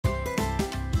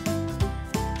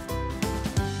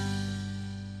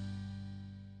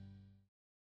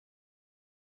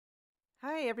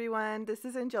Hi everyone, this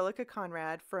is Angelica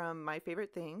Conrad from My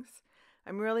Favorite Things.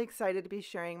 I'm really excited to be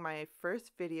sharing my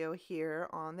first video here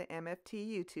on the MFT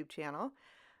YouTube channel.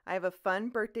 I have a fun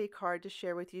birthday card to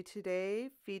share with you today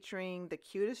featuring the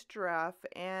cutest giraffe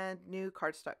and new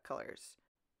cardstock colors.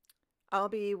 I'll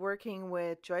be working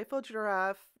with Joyful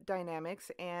Giraffe Die-namics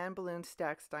and Balloon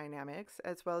STAX Die-namics,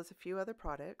 as well as a few other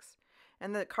products.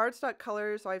 And the cardstock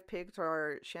colors I've picked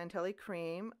are Chantilly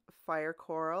Cream, Fire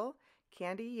Coral,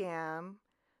 Candy Yam,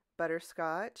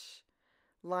 Butterscotch,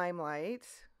 Limelight,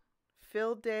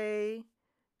 Field Day,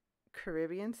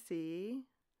 Caribbean Sea,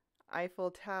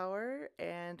 Eiffel Tower,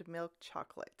 and Milk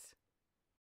Chocolate.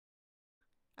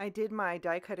 I did my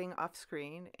die cutting off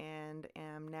screen and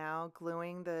am now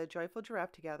gluing the Joyful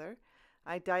Giraffe together.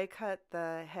 I die cut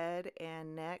the head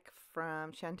and neck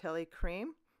from Chantilly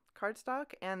Cream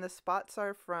cardstock, and the spots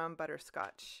are from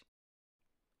Butterscotch.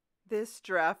 This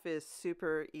giraffe is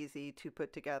super easy to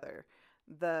put together.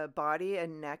 The body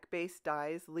and neck base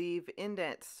dies leave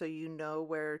indents so you know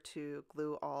where to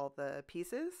glue all the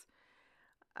pieces.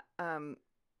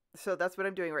 So that's what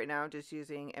I'm doing right now, just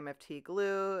using MFT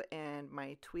glue and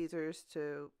my tweezers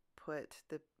to put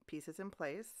the pieces in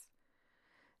place.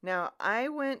 Now, I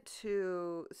went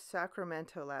to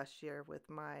Sacramento last year with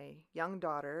my young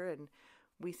daughter, and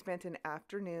we spent an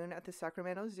afternoon at the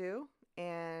Sacramento Zoo,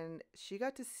 and she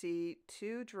got to see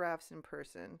two giraffes in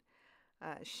person.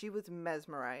 She was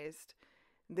mesmerized.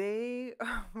 They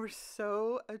were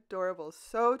so adorable,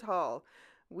 so tall.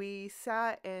 We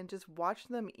sat and just watched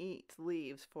them eat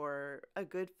leaves for a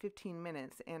good 15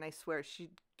 minutes, and I swear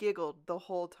she giggled the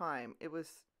whole time. It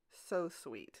was so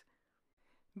sweet.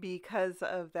 Because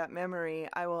of that memory,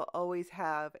 I will always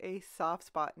have a soft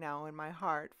spot now in my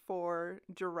heart for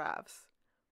giraffes.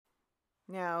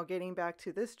 Now, getting back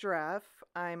to this giraffe,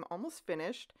 I'm almost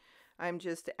finished. I'm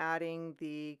just adding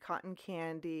the cotton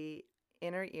candy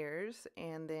inner ears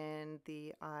and then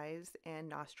the eyes and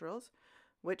nostrils,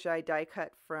 which I die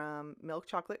cut from milk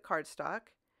chocolate cardstock.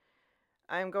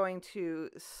 I'm going to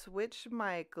switch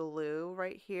my glue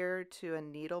right here to a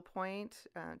needle point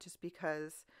just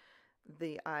because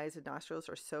the eyes and nostrils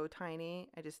are so tiny.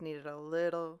 I just needed a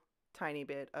little tiny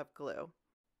bit of glue.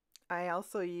 I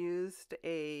also used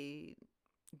a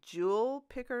jewel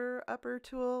picker upper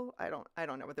tool. I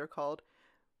don't know what they're called,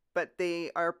 but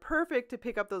they are perfect to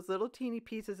pick up those little teeny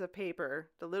pieces of paper,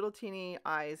 the little teeny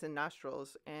eyes and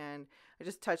nostrils, and I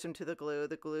just touch them to the glue.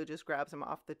 The glue just grabs them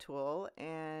off the tool,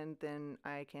 and then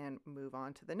I can move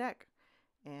on to the neck.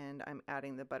 And I'm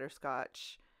adding the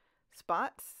butterscotch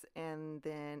spots, and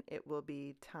then it will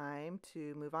be time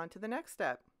to move on to the next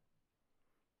step.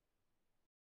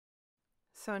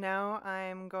 So now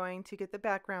I'm going to get the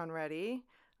background ready.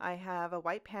 I have a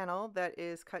white panel that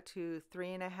is cut to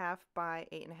 3.5 by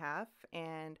 8.5,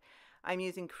 and I'm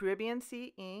using Caribbean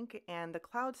Sea ink and the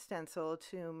cloud stencil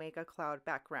to make a cloud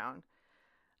background.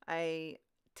 I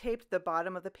taped the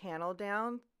bottom of the panel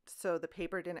down so the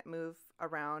paper didn't move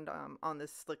around on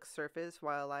this slick surface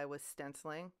while I was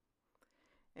stenciling.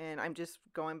 And I'm just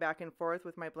going back and forth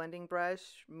with my blending brush,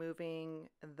 moving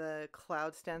the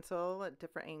cloud stencil at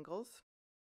different angles.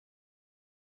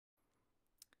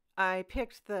 I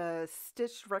picked the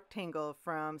stitched rectangle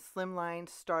from Slimline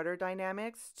Starter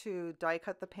Die-namics to die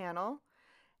cut the panel,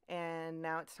 and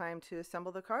now it's time to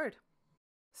assemble the card.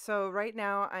 So right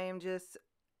now I am just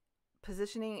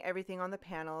positioning everything on the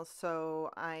panel so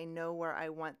I know where I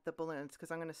want the balloons,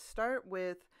 because I'm going to start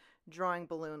with drawing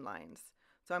balloon lines.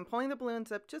 So I'm pulling the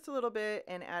balloons up just a little bit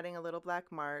and adding a little black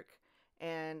mark,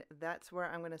 and that's where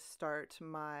I'm going to start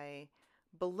my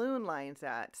balloon lines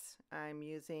at. I'm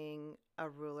using a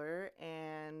ruler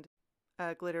and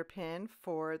a glitter pin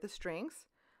for the strings.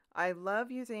 I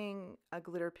love using a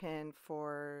glitter pin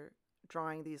for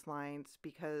drawing these lines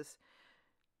because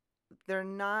they're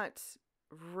not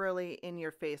really in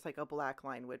your face like a black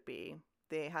line would be.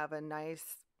 They have a nice,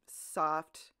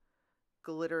 soft,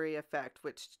 glittery effect,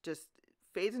 which just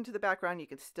fades into the background. You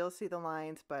can still see the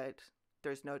lines, but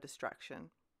there's no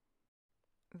distraction.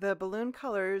 The balloon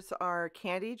colors are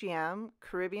Candied Yam,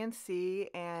 Caribbean Sea,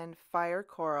 and Fire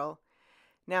Coral.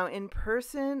 Now in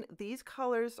person, these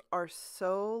colors are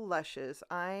so luscious.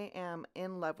 I am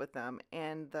in love with them,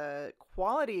 and the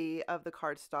quality of the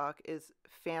cardstock is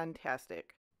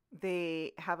fantastic.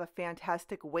 They have a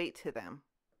fantastic weight to them.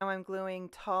 Now I'm gluing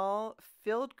tall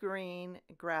filled green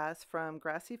grass from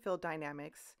Grassy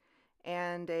Die-namics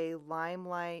and a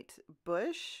Limelight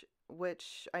bush,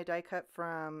 which I die cut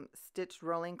from Stitched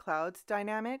Rolling Clouds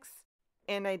Die-namics,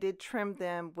 and I did trim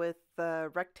them with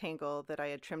the rectangle that I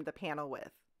had trimmed the panel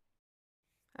with.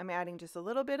 I'm adding just a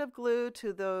little bit of glue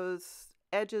to those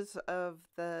edges of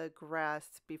the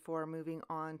grass before moving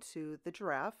on to the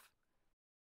giraffe.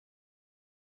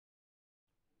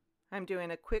 I'm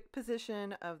doing a quick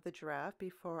position of the giraffe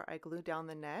before I glue down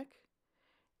the neck,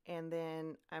 and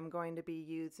then I'm going to be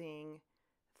using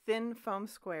thin foam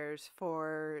squares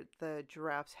for the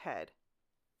giraffe's head.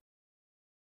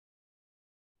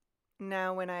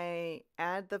 Now when I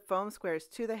add the foam squares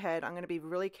to the head, I'm going to be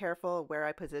really careful where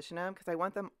I position them because I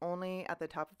want them only at the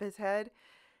top of his head,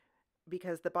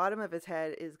 because the bottom of his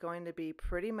head is going to be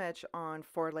pretty much on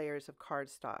 4 layers of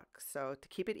cardstock. So to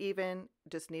keep it even,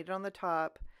 just knead it on the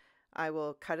top. I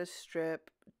will cut a strip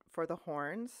for the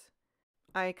horns.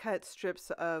 I cut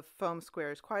strips of foam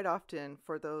squares quite often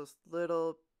for those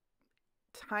little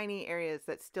tiny areas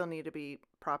that still need to be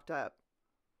propped up.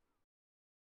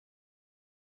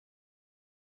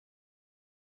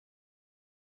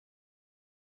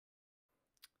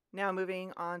 Now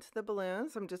moving on to the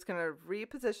balloons, I'm just going to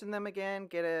reposition them again,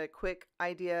 get a quick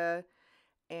idea,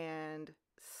 and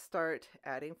start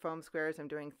adding foam squares. I'm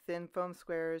doing thin foam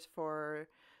squares for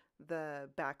the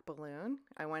back balloon.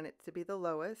 I want it to be the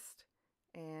lowest,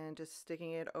 and just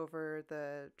sticking it over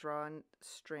the drawn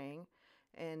string.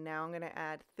 And now I'm going to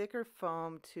add thicker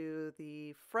foam to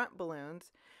the front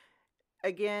balloons.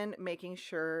 Again, making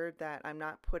sure that I'm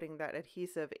not putting that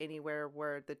adhesive anywhere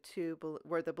where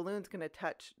the balloon's going to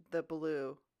touch the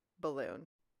blue balloon.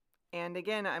 And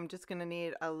again, I'm just going to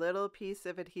need a little piece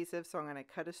of adhesive, so I'm going to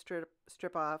cut a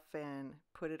strip off and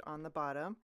put it on the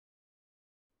bottom.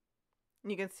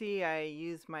 You can see I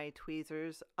use my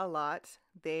tweezers a lot.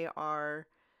 They are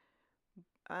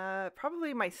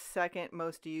probably my second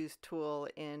most used tool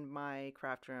in my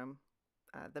craft room,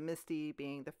 the Misty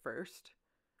being the first.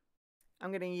 I'm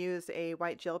going to use a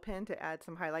white gel pen to add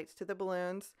some highlights to the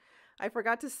balloons. I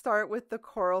forgot to start with the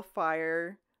coral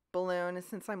fire balloon,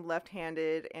 since I'm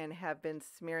left-handed and have been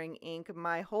smearing ink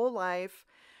my whole life.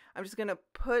 I'm just going to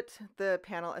put the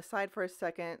panel aside for a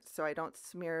second so I don't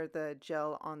smear the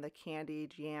gel on the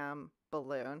Candied jam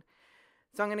balloon.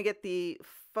 So I'm going to get the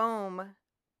foam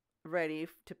ready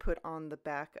to put on the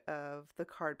back of the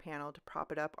card panel to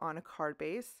prop it up on a card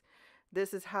base.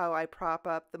 This is how I prop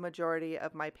up the majority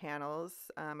of my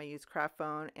panels. I use craft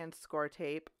foam and score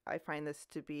tape. I find this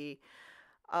to be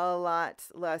a lot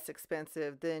less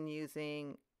expensive than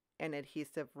using an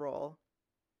adhesive roll.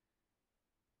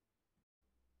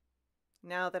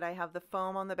 Now that I have the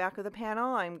foam on the back of the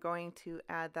panel, I'm going to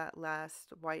add that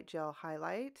last white gel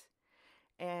highlight,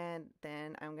 and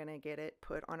then I'm going to get it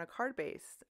put on a card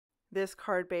base. This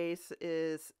card base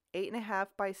is 8.5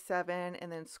 by 7 and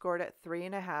then scored at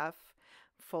 3.5.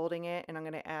 Folding it, and I'm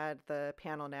going to add the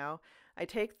panel now. I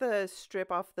take the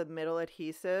strip off the middle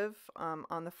adhesive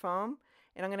on the foam,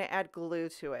 and I'm going to add glue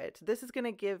to it. This is going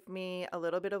to give me a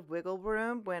little bit of wiggle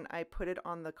room when I put it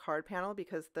on the card panel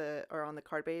or on the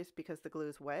card base, because the glue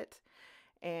is wet.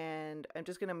 And I'm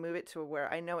just going to move it to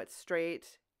where I know it's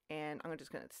straight, and I'm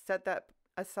just going to set that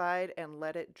aside and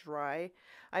let it dry.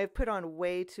 I've put on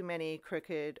way too many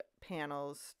crooked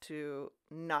panels to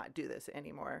not do this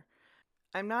anymore.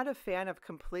 I'm not a fan of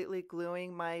completely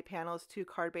gluing my panels to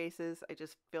card bases. I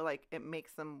just feel like it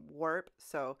makes them warp,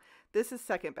 so this is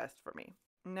second best for me.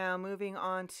 Now moving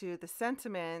on to the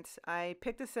sentiment, I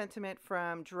picked a sentiment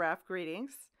from Giraffe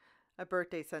Greetings, a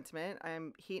birthday sentiment.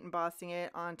 I'm heat embossing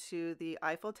it onto the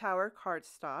Eiffel Tower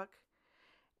cardstock,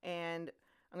 and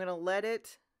I'm going to let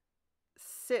it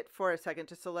sit for a second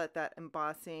just to let that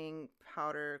embossing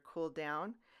powder cool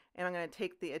down. And I'm going to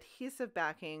take the adhesive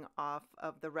backing off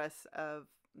of the rest of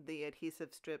the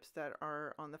adhesive strips that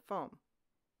are on the foam.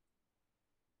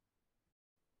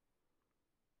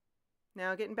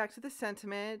 Now getting back to the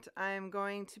sentiment, I'm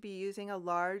going to be using a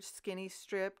large skinny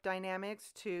strip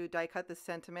Die-namics to die cut the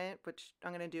sentiment, which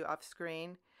I'm going to do off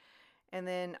screen. And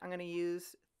then I'm going to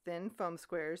use thin foam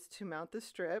squares to mount the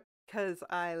strip, because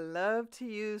I love to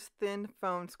use thin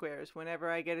foam squares whenever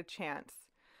I get a chance.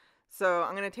 So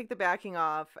I'm going to take the backing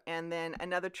off, and then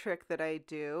another trick that I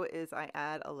do is I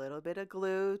add a little bit of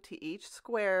glue to each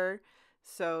square.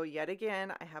 So yet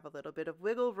again, I have a little bit of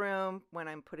wiggle room when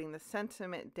I'm putting the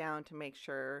sentiment down to make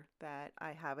sure that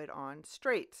I have it on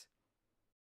straight.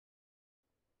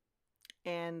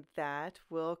 And that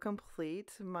will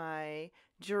complete my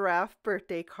giraffe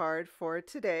birthday card for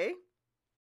today.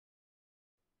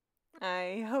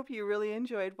 I hope you really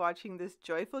enjoyed watching this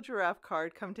joyful giraffe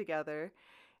card come together,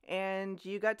 and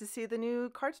you got to see the new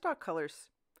cardstock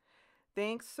colors.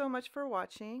 Thanks so much for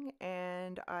watching,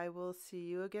 and I will see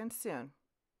you again soon.